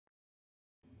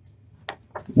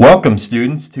Welcome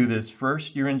students to this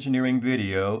first year engineering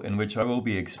video in which I will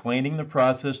be explaining the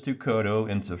process to Codo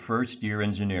into first year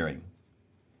engineering.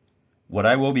 What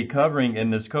I will be covering in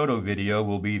this Codo video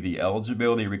will be the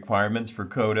eligibility requirements for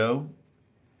Codo,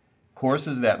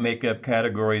 courses that make up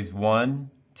categories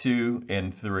 1, 2,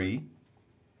 and 3,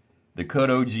 the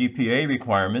Codo GPA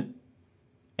requirement,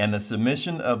 and the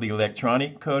submission of the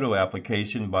electronic Codo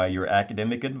application by your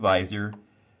academic advisor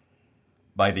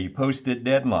by the posted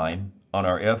deadline on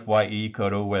our FYE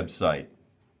Codo website.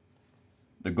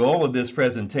 The goal of this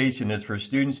presentation is for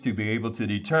students to be able to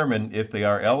determine if they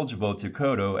are eligible to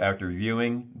Codo after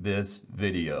viewing this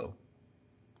video.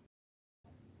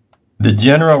 The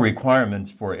general requirements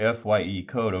for FYE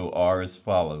Codo are as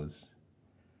follows.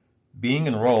 Being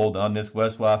enrolled on this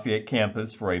West Lafayette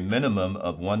campus for a minimum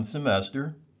of 1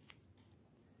 semester,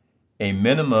 a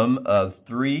minimum of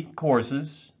 3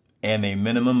 courses, and a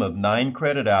minimum of 9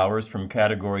 credit hours from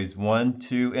categories 1,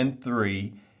 2, and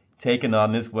 3 taken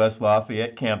on this West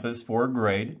Lafayette campus for a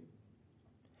grade,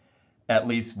 at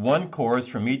least 1 course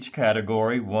from each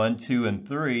category 1, 2, and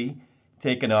 3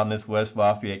 taken on this West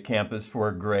Lafayette campus for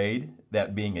a grade,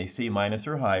 that being a C-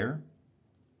 or higher,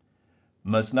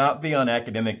 must not be on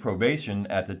academic probation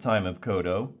at the time of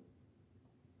Codo,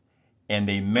 and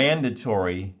a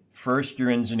mandatory first year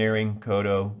engineering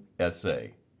Codo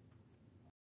essay.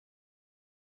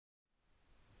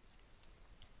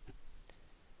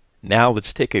 Now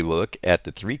let's take a look at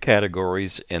the 3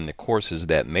 categories and the courses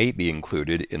that may be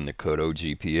included in the Codo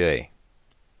GPA.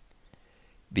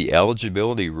 The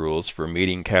eligibility rules for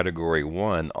meeting Category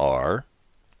 1 are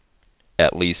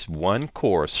at least 1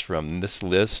 course from this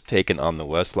list taken on the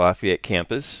West Lafayette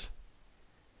campus,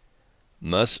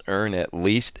 must earn at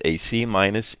least a C-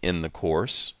 in the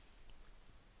course.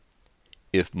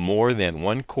 If more than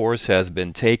 1 course has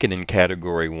been taken in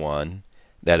Category 1,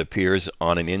 that appears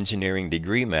on an engineering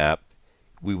degree map,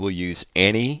 we will use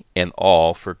any and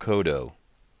all for Codo.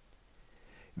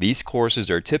 These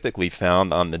courses are typically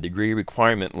found on the degree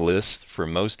requirement list for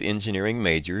most engineering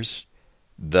majors,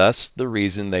 thus the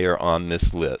reason they are on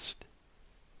this list.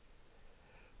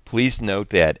 Please note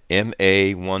that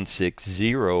MA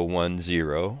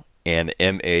 16010 and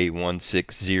MA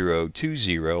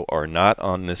 16020 are not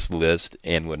on this list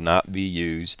and would not be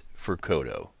used for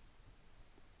Codo.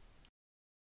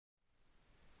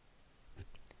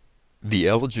 The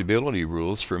eligibility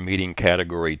rules for meeting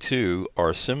Category 2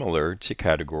 are similar to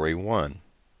Category 1.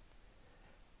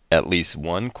 At least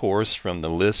 1 course from the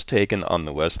list taken on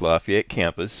the West Lafayette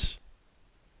campus,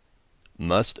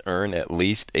 must earn at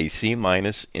least a C-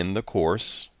 in the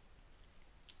course.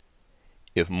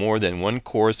 If more than 1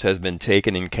 course has been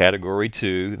taken in Category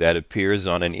 2 that appears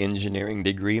on an engineering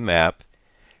degree map,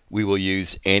 we will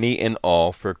use any and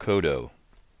all for Codo.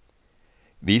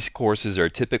 These courses are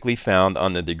typically found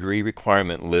on the degree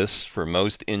requirement lists for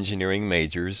most engineering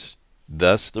majors,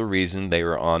 thus the reason they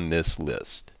are on this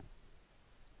list.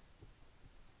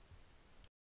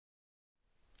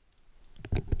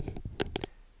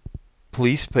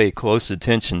 Please pay close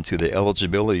attention to the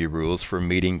eligibility rules for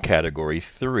meeting Category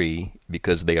 3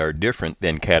 because they are different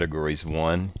than Categories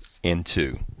 1 and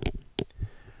 2.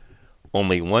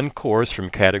 Only 1 course from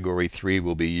Category 3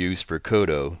 will be used for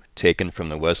Codo, taken from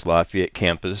the West Lafayette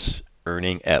campus,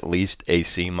 earning at least a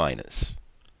C-.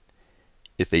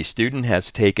 If a student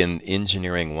has taken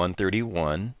Engineering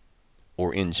 131,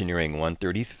 or Engineering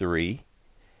 133,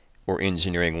 or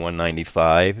Engineering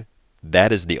 195,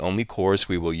 that is the only course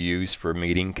we will use for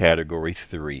meeting Category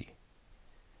 3.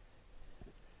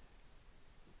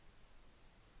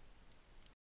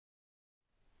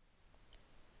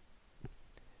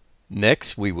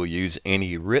 Next, we will use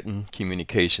any written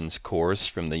communications course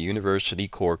from the University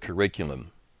Core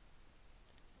Curriculum.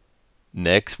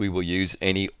 Next, we will use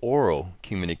any oral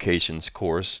communications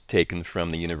course taken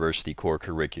from the University Core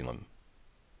Curriculum.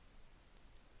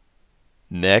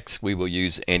 Next, we will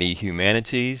use any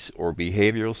humanities or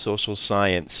behavioral social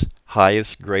science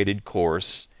highest graded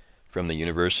course from the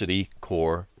University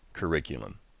Core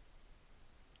Curriculum.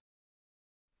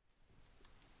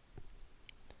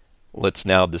 Let's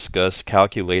now discuss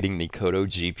calculating the Codo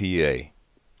GPA.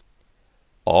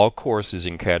 All courses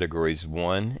in Categories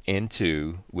 1 and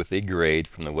 2 with a grade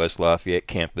from the West Lafayette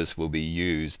campus will be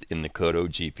used in the Codo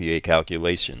GPA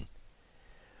calculation.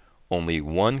 Only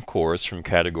 1 course from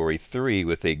Category 3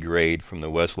 with a grade from the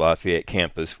West Lafayette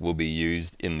campus will be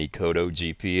used in the Codo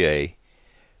GPA,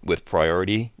 with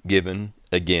priority given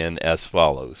again as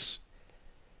follows: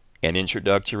 an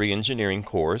introductory engineering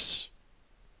course,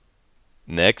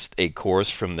 next a course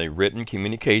from the Written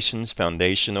Communications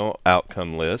Foundational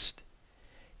Outcome List,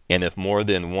 and if more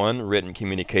than one written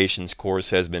communications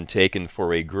course has been taken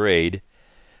for a grade,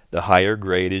 the higher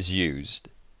grade is used.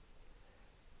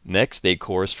 Next, a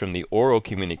course from the Oral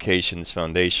Communications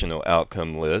Foundational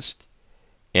Outcome List,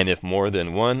 and if more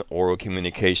than one oral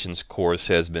communications course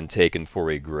has been taken for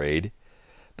a grade,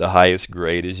 the highest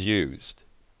grade is used.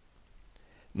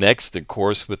 Next, the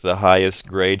course with the highest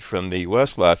grade from the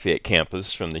West Lafayette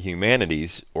campus from the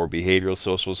Humanities or Behavioral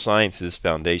Social Sciences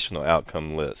Foundational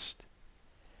Outcome List.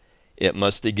 It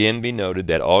must again be noted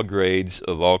that all grades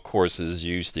of all courses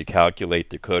used to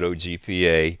calculate the Codo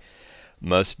GPA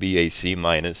must be a C-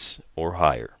 or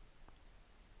higher.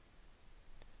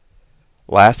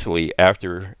 Lastly,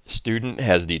 after a student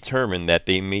has determined that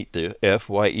they meet the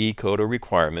FYE Codo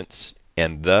requirements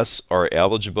and thus are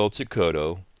eligible to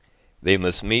Codo, they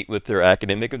must meet with their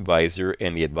academic advisor,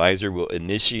 and the advisor will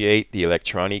initiate the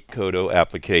electronic Codo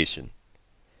application.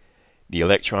 The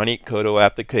electronic Codo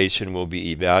application will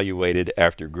be evaluated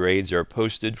after grades are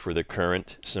posted for the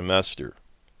current semester.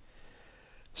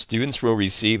 Students will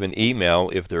receive an email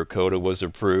if their Codo was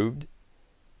approved,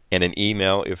 and an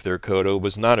email if their Codo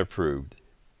was not approved.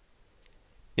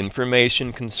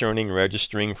 Information concerning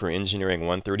registering for Engineering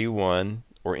 131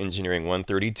 or Engineering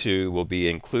 132 will be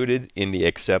included in the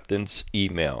acceptance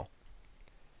email.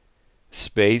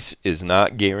 Space is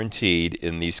not guaranteed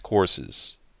in these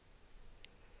courses.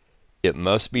 It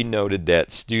must be noted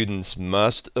that students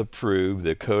must approve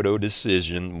the Codo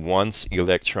decision once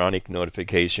electronic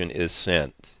notification is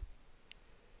sent.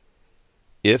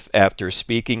 If after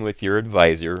speaking with your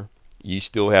advisor you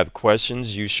still have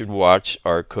questions, you should watch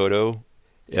our Codo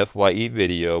FYE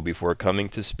video before coming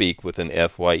to speak with an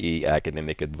FYE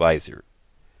academic advisor.